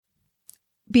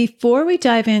Before we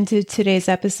dive into today's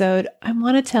episode, I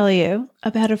want to tell you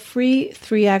about a free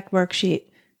 3-act worksheet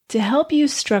to help you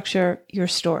structure your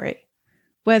story.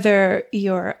 Whether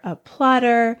you're a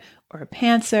plotter or a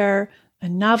pantser, a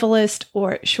novelist,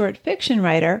 or short fiction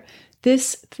writer,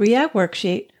 this 3-act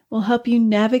worksheet will help you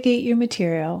navigate your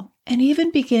material and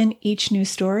even begin each new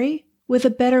story with a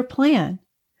better plan.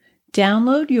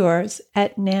 Download yours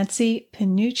at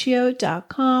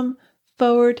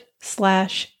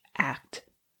nancypanuccio.com/act.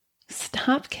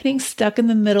 Stop getting stuck in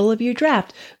the middle of your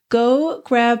draft. Go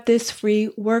grab this free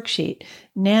worksheet,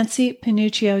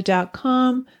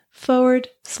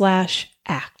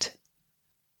 nancypanuccio.com/act.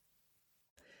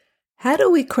 How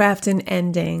do we craft an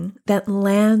ending that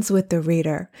lands with the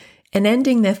reader? An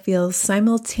ending that feels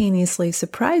simultaneously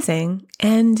surprising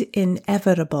and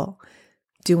inevitable.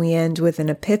 Do we end with an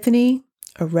epiphany,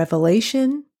 a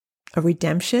revelation, a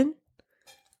redemption?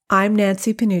 I'm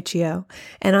Nancy Panuccio,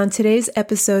 and on today's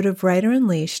episode of Writer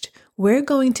Unleashed, we're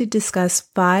going to discuss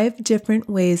 5 different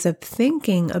ways of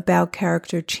thinking about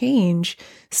character change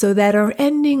so that our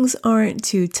endings aren't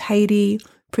too tidy,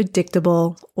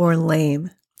 predictable, or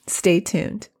lame. Stay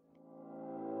tuned.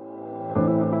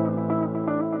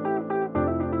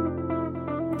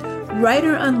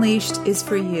 Writer Unleashed is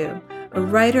for you, a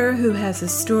writer who has a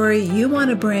story you want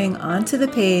to bring onto the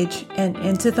page and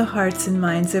into the hearts and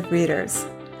minds of readers.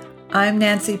 I'm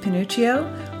Nancy Panuccio,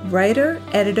 writer,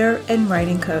 editor, and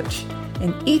writing coach.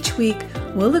 And each week,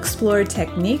 we'll explore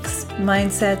techniques,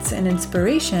 mindsets, and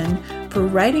inspiration for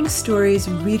writing stories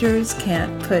readers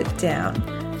can't put down.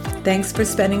 Thanks for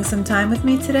spending some time with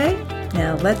me today.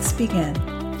 Now let's begin.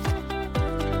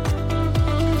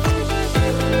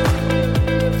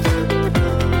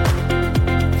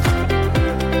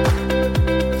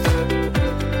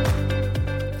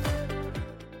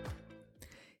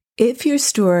 If your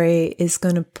story is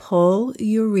going to pull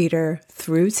your reader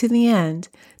through to the end,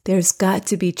 there's got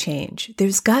to be change.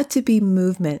 There's got to be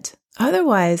movement.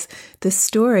 Otherwise, the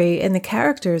story and the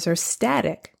characters are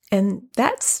static, and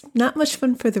that's not much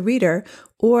fun for the reader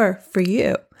or for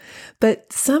you.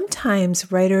 But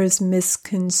sometimes writers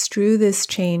misconstrue this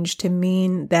change to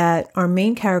mean that our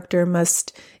main character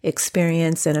must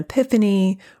experience an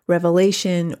epiphany,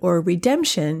 revelation, or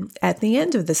redemption at the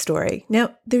end of the story.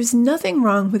 Now, there's nothing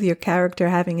wrong with your character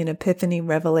having an epiphany,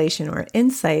 revelation, or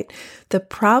insight. The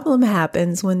problem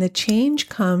happens when the change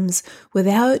comes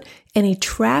without any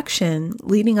traction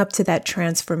leading up to that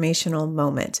transformational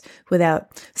moment,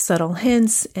 without subtle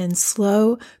hints and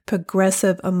slow,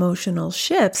 progressive emotional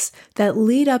shifts that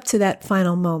lead up to that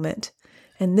final moment.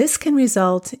 And this can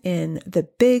result in the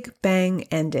big bang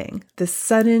ending, the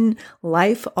sudden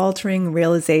life-altering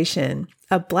realization,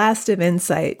 a blast of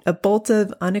insight, a bolt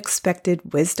of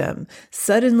unexpected wisdom.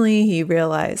 Suddenly he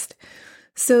realized.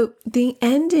 So the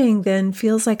ending then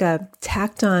feels like a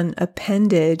tacked-on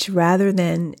appendage rather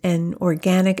than an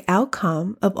organic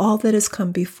outcome of all that has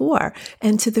come before.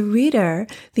 And to the reader,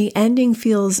 the ending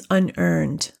feels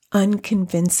unearned,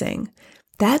 unconvincing.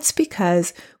 That's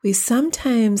because we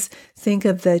sometimes think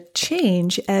of the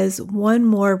change as one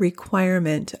more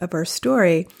requirement of our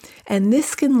story, and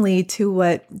this can lead to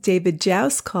what David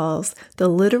Joust calls the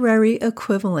literary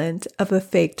equivalent of a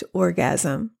faked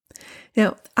orgasm.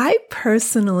 Now, I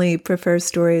personally prefer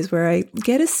stories where I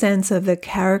get a sense of the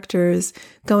characters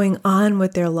going on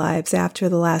with their lives after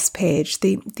the last page.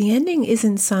 The ending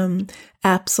isn't some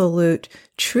absolute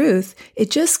truth. It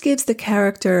just gives the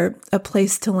character a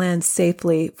place to land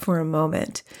safely for a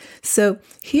moment. So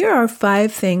here are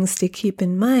 5 things to keep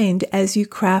in mind as you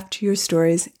craft your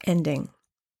story's ending.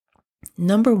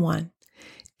 Number 1,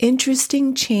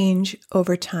 interesting change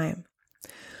over time.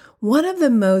 One of the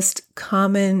most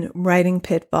common writing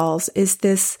pitfalls is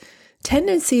this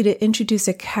tendency to introduce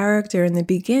a character in the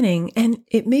beginning, and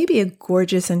it may be a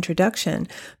gorgeous introduction,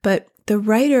 but the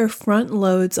writer front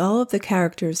loads all of the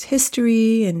character's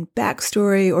history and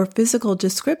backstory or physical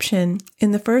description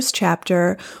in the first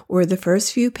chapter or the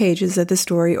first few pages of the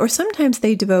story, or sometimes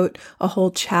they devote a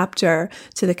whole chapter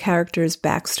to the character's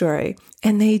backstory.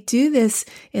 And they do this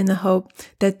in the hope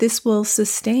that this will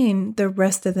sustain the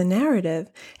rest of the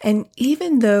narrative. And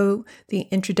even though the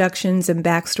introductions and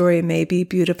backstory may be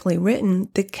beautifully written,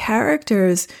 the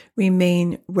characters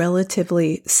remain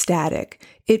relatively static.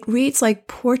 It reads like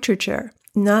portraiture,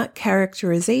 not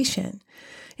characterization.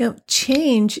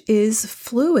 Change is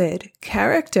fluid.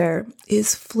 Character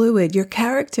is fluid. Your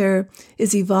character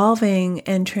is evolving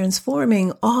and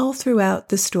transforming all throughout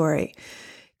the story.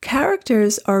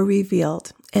 Characters are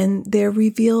revealed, and they're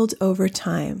revealed over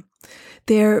time.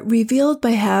 They're revealed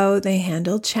by how they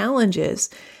handle challenges,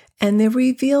 and they're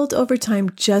revealed over time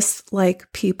just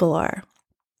like people are.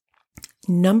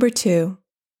 Number 2,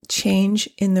 change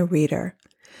in the reader.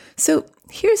 So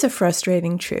here's a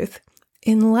frustrating truth.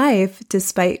 In life,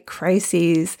 despite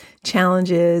crises,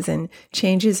 challenges, and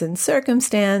changes in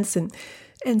circumstance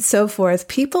and so forth,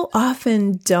 people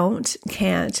often don't,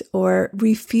 can't, or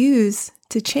refuse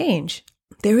to change.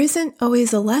 There isn't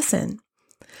always a lesson.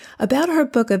 About her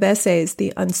book of essays,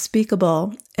 The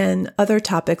Unspeakable and Other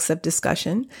Topics of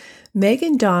Discussion,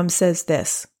 Megan Daum says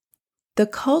this: the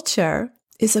culture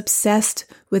is obsessed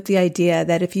with the idea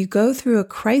that if you go through a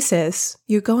crisis,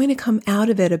 you're going to come out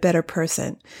of it a better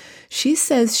person. She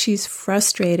says she's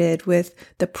frustrated with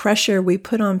the pressure we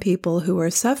put on people who are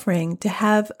suffering to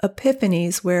have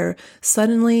epiphanies where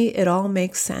suddenly it all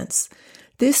makes sense.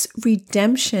 This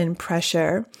redemption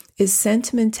pressure is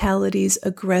sentimentality's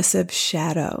aggressive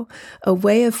shadow, a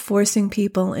way of forcing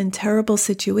people in terrible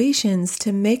situations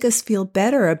to make us feel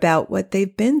better about what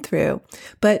they've been through.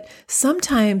 But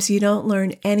sometimes you don't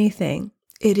learn anything.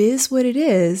 It is what it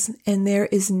is, and there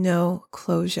is no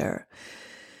closure.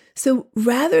 So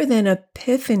rather than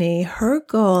epiphany, her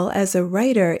goal as a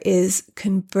writer is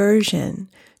conversion,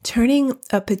 turning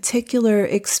a particular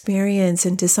experience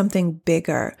into something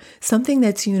bigger, something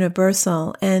that's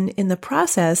universal, and in the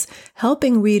process,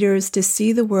 helping readers to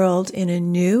see the world in a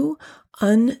new,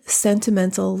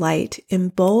 unsentimental light,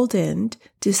 emboldened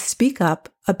to speak up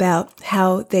about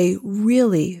how they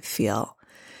really feel.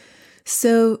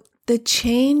 So the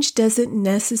change doesn't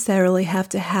necessarily have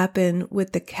to happen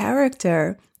with the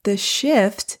character. The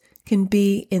shift can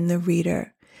be in the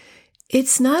reader.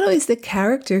 It's not always the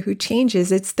character who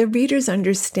changes, it's the reader's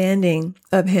understanding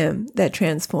of him that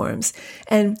transforms.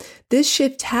 And this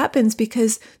shift happens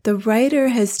because the writer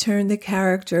has turned the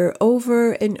character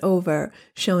over and over,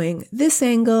 showing this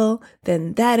angle,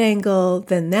 then that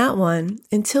one,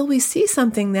 until we see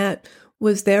something that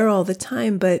was there all the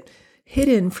time but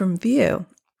hidden from view.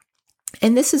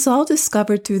 And this is all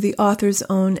discovered through the author's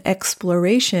own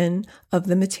exploration of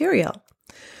the material.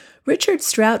 Richard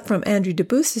Strout from Andrew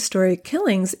Dubus's story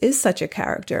Killings is such a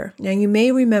character. Now, you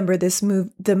may remember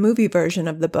the movie version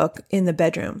of the book, In the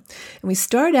Bedroom. And we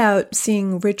start out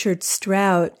seeing Richard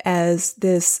Strout as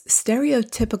this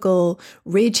stereotypical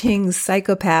raging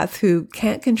psychopath who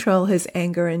can't control his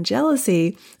anger and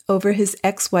jealousy over his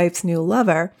ex-wife's new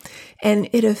lover. And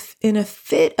in a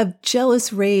fit of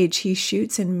jealous rage, he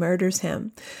shoots and murders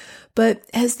him. But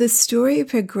as the story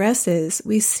progresses,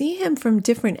 we see him from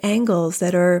different angles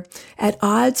that are at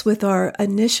odds with our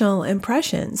initial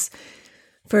impressions.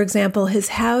 For example, his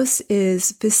house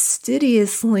is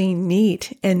fastidiously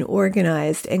neat and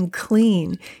organized and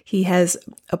clean. He has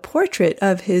a portrait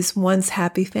of his once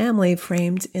happy family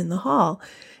framed in the hall.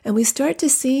 And we start to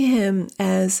see him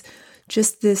as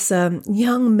just this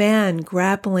young man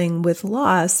grappling with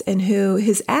loss, and who,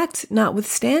 his act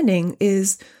notwithstanding,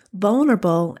 is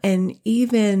vulnerable and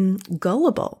even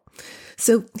gullible.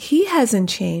 So he hasn't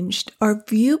changed. Our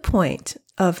viewpoint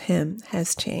of him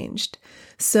has changed.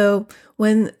 So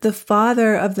when the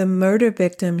father of the murder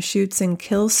victim shoots and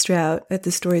kills Strout at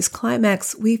the story's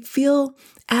climax, we feel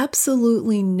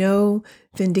absolutely no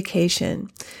vindication.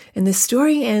 And the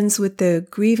story ends with the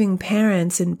grieving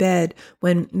parents in bed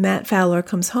when Matt Fowler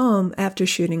comes home after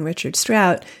shooting Richard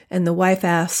Strout, and the wife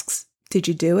asks, "Did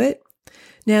you do it?"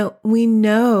 Now, we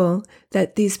know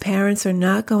that these parents are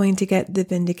not going to get the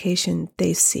vindication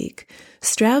they seek.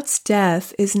 Strout's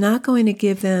death is not going to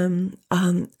give them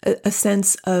a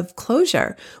sense of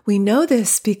closure. We know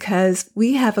this because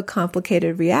we have a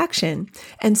complicated reaction,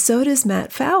 and so does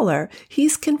Matt Fowler.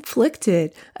 He's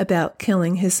conflicted about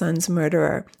killing his son's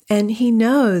murderer, and he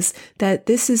knows that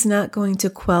this is not going to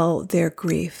quell their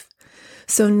grief.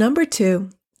 So number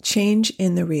 2, change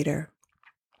in the reader.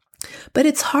 But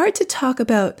it's hard to talk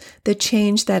about the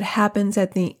change that happens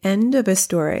at the end of a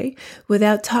story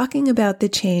without talking about the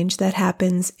change that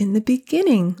happens in the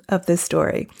beginning of the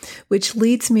story, which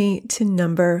leads me to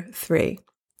number 3.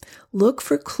 Look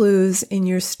for clues in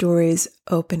your story's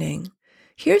opening.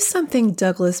 Here's something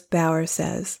Douglas Bauer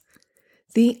says.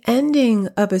 The ending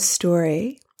of a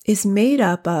story is made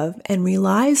up of and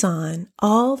relies on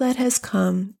all that has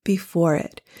come before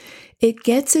it. It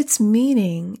gets its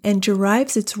meaning and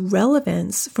derives its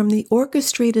relevance from the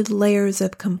orchestrated layers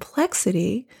of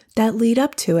complexity that lead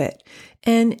up to it.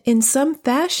 And in some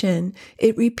fashion,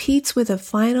 it repeats with a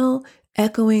final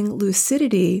echoing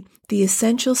lucidity the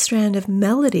essential strand of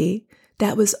melody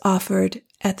that was offered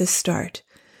at the start.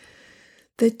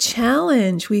 The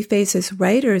challenge we face as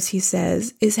writers, he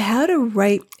says, is how to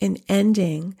write an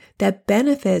ending that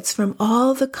benefits from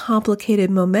all the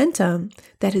complicated momentum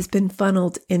that has been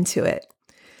funneled into it.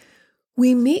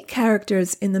 we meet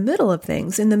characters in the middle of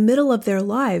things, in the middle of their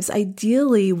lives,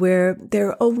 ideally where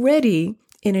they're already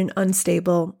in an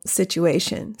unstable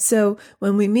situation. So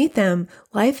when we meet them,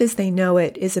 life as they know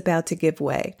it is about to give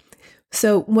way.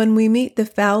 So when we meet the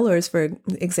Fowlers, for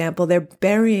example, they're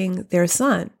burying their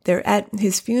son. They're at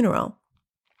his funeral.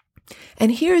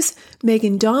 And here's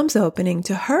Megan Daum's opening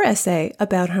to her essay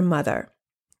about her mother.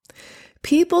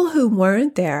 People who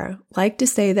weren't there like to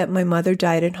say that my mother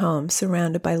died at home,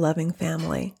 surrounded by loving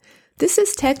family. This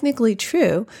is technically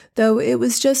true, though it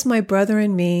was just my brother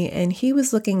and me, and he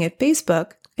was looking at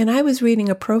Facebook, and I was reading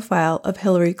a profile of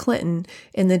Hillary Clinton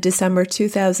in the December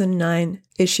 2009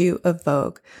 issue of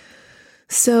Vogue.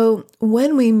 So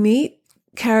when we meet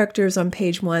characters on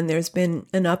page 1, there's been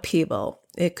an upheaval.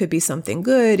 It could be something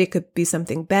good, it could be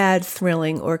something bad,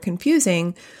 thrilling, or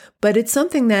confusing, but it's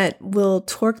something that will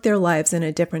torque their lives in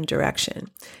a different direction.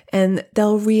 And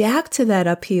they'll react to that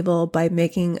upheaval by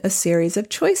making a series of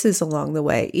choices along the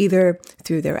way, either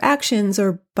through their actions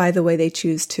or by the way they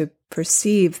choose to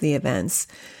perceive the events.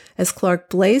 As Clark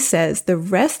Blaze says, the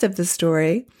rest of the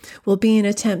story will be an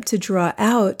attempt to draw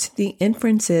out the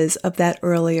inferences of that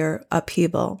earlier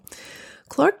upheaval.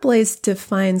 Clark Blaze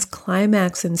defines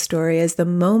climax in story as the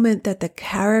moment that the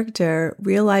character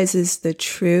realizes the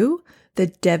true, the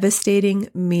devastating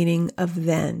meaning of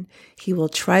then. He will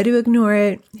try to ignore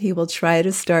it. He will try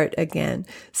to start again.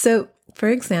 So, for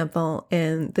example,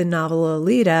 in the novel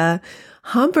Lolita,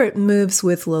 Humbert moves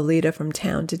with Lolita from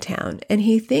town to town, and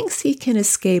he thinks he can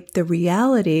escape the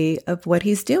reality of what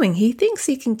he's doing. He thinks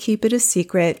he can keep it a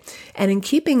secret, and in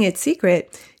keeping it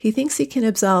secret, he thinks he can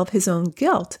absolve his own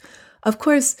guilt. Of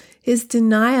course, his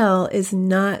denial is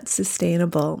not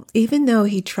sustainable, even though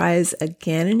he tries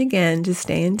again and again to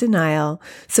stay in denial.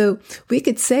 So we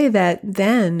could say that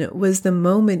then was the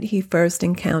moment he first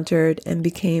encountered and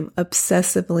became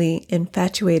obsessively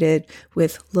infatuated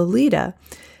with Lolita.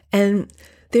 And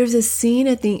there's a scene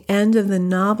at the end of the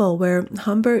novel where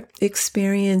Humbert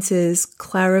experiences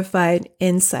clarified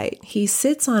insight. He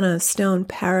sits on a stone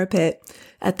parapet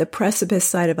at the precipice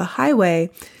side of a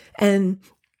highway, and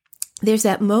there's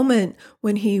that moment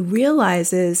when he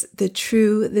realizes the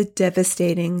true, the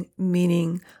devastating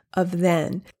meaning of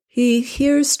then. He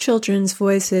hears children's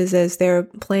voices as they're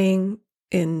playing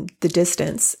in the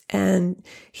distance, and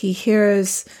he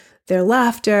hears their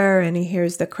laughter, and he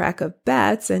hears the crack of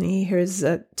bats, and he hears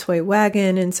a toy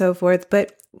wagon and so forth.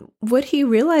 But what he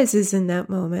realizes in that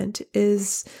moment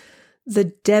is the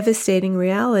devastating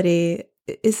reality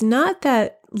is not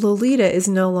that Lolita is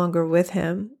no longer with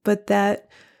him, but that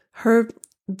her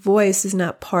voice is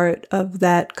not part of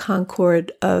that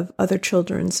concord of other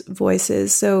children's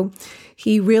voices. So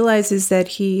he realizes that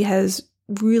he has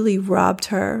really robbed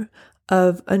her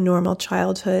of a normal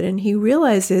childhood, and he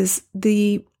realizes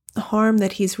the harm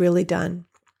that he's really done.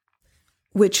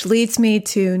 Which leads me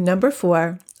to number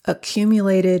 4,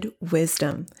 accumulated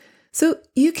wisdom. So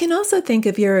you can also think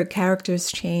of your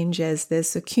character's change as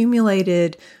this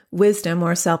accumulated wisdom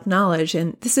or self-knowledge,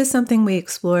 and this is something we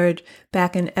explored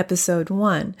back in episode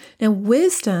 1. Now,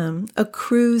 wisdom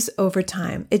accrues over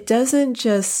time. It doesn't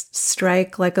just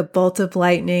strike like a bolt of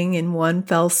lightning in one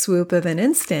fell swoop of an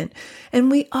instant,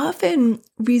 and we often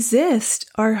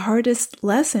resist our hardest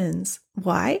lessons.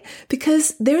 Why?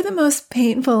 Because they're the most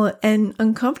painful and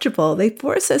uncomfortable. They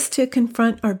force us to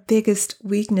confront our biggest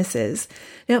weaknesses.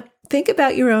 Now, think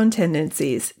about your own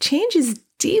tendencies. Change is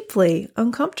deeply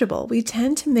uncomfortable. We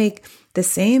tend to make the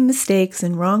same mistakes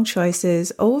and wrong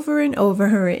choices over and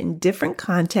over in different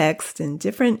contexts, in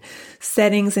different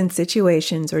settings and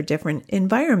situations or different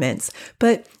environments.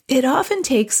 But it often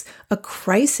takes a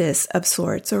crisis of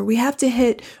sorts, or we have to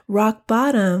hit rock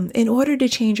bottom in order to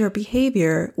change our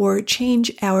behavior or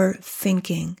change our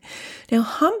thinking. Now,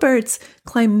 Humbert's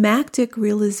climactic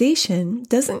realization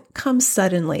doesn't come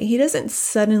suddenly. He doesn't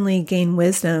suddenly gain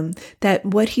wisdom that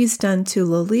what he's done to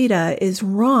Lolita is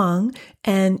wrong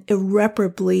and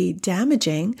irreparably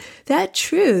damaging. That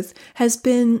truth has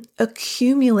been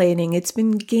accumulating. It's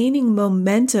been gaining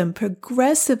momentum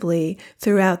progressively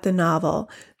throughout the novel.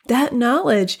 That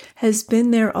knowledge has been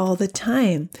there all the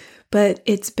time, but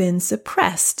it's been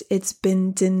suppressed, it's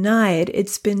been denied,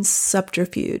 it's been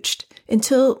subterfuged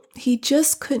until he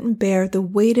just couldn't bear the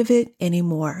weight of it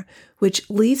anymore, which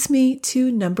leads me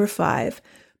to number 5,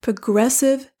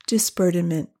 progressive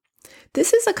disburdenment.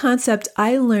 This is a concept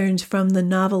I learned from the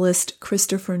novelist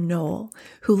Christopher Noel,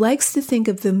 who likes to think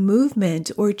of the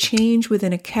movement or change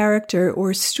within a character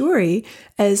or story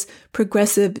as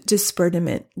progressive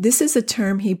disburdenment. This is a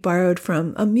term he borrowed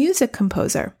from a music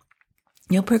composer.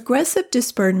 Progressive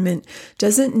disburdenment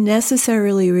doesn't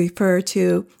necessarily refer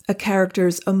to a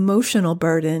character's emotional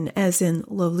burden, as in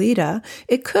Lolita.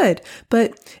 It could,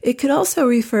 but it could also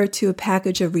refer to a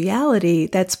package of reality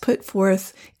that's put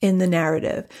forth in the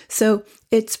narrative. So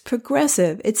it's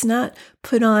progressive. It's not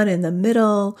put on in the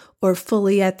middle or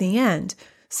fully at the end.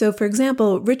 So, for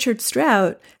example, Richard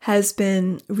Strout has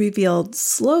been revealed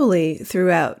slowly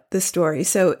throughout the story.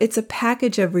 So it's a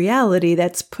package of reality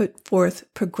that's put forth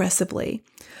progressively.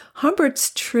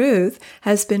 Humbert's truth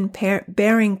has been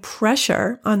bearing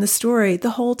pressure on the story the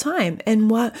whole time. And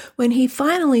when he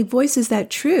finally voices that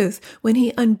truth, when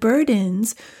he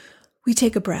unburdens, we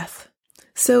take a breath.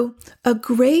 So a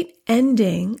great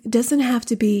ending doesn't have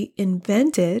to be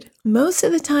invented. Most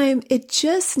of the time, it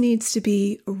just needs to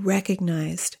be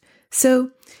recognized.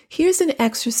 So here's an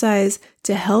exercise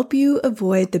to help you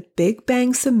avoid the Big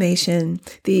Bang summation,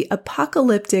 the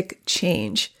apocalyptic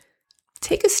change.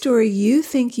 Take a story you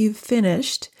think you've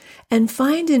finished and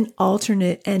find an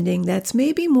alternate ending that's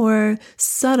maybe more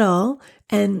subtle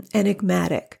and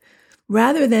enigmatic.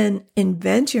 Rather than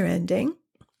invent your ending,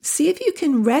 see if you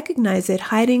can recognize it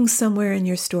hiding somewhere in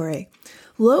your story.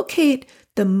 Locate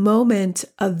the moment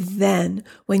of then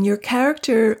when your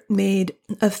character made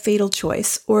a fatal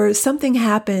choice or something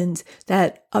happened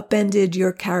that upended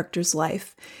your character's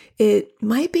life. It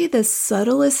might be the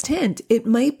subtlest hint. It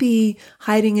might be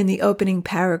hiding in the opening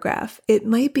paragraph. It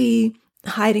might be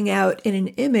hiding out in an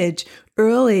image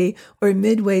early or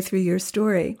midway through your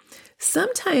story.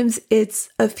 Sometimes it's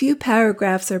a few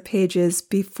paragraphs or pages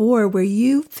before where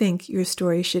you think your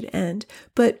story should end.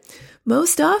 But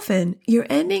most often, your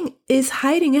ending is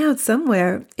hiding out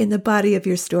somewhere in the body of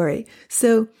your story.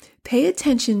 So pay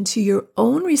attention to your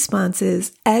own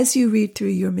responses as you read through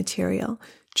your material.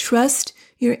 Trust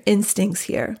your instincts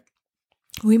here.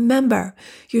 Remember,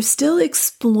 you're still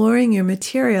exploring your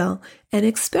material and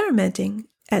experimenting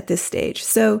at this stage.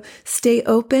 So stay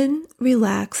open,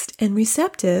 relaxed, and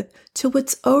receptive to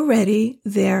what's already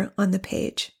there on the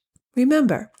page.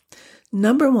 Remember,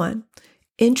 number 1,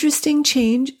 interesting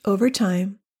change over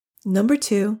time. Number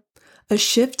 2, a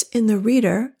shift in the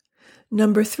reader.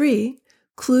 Number 3,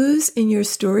 clues in your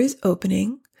story's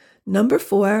opening. Number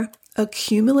 4,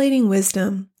 accumulating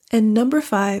wisdom. And number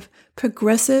 5,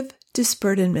 progressive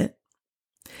disburdenment.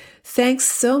 Thanks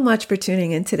so much for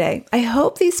tuning in today. I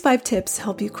hope these 5 tips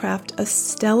help you craft a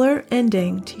stellar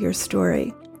ending to your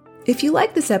story. If you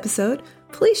like this episode,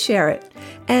 please share it.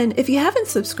 And if you haven't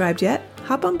subscribed yet,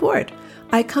 hop on board.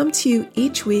 I come to you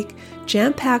each week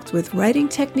jam-packed with writing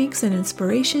techniques and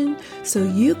inspiration so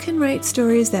you can write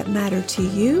stories that matter to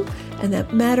you and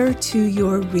that matter to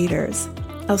your readers.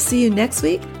 I'll see you next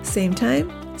week, same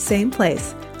time, same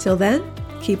place. Till then,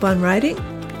 keep on writing,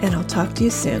 and I'll talk to you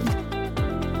soon.